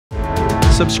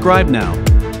Subscribe now.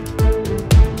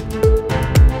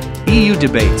 EU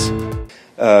Debates.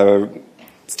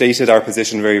 Stated our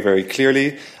position very, very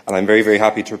clearly, and I'm very, very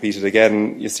happy to repeat it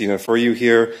again, Justina, for you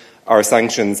here. Our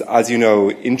sanctions, as you know,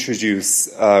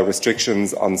 introduce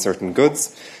restrictions on certain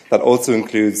goods. That also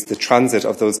includes the transit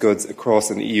of those goods across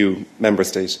an EU member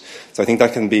state. So I think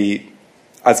that can be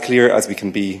as clear as we can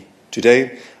be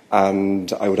today,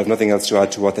 and I would have nothing else to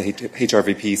add to what the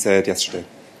HRVP said yesterday.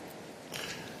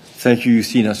 Thank you,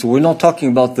 Justina. So we're not talking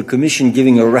about the Commission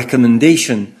giving a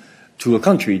recommendation to a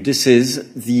country. This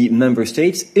is the member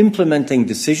states implementing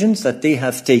decisions that they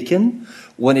have taken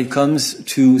when it comes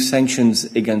to sanctions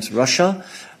against Russia,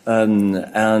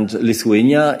 and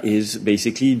Lithuania is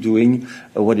basically doing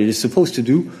what it is supposed to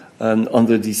do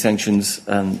under the sanctions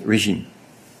regime.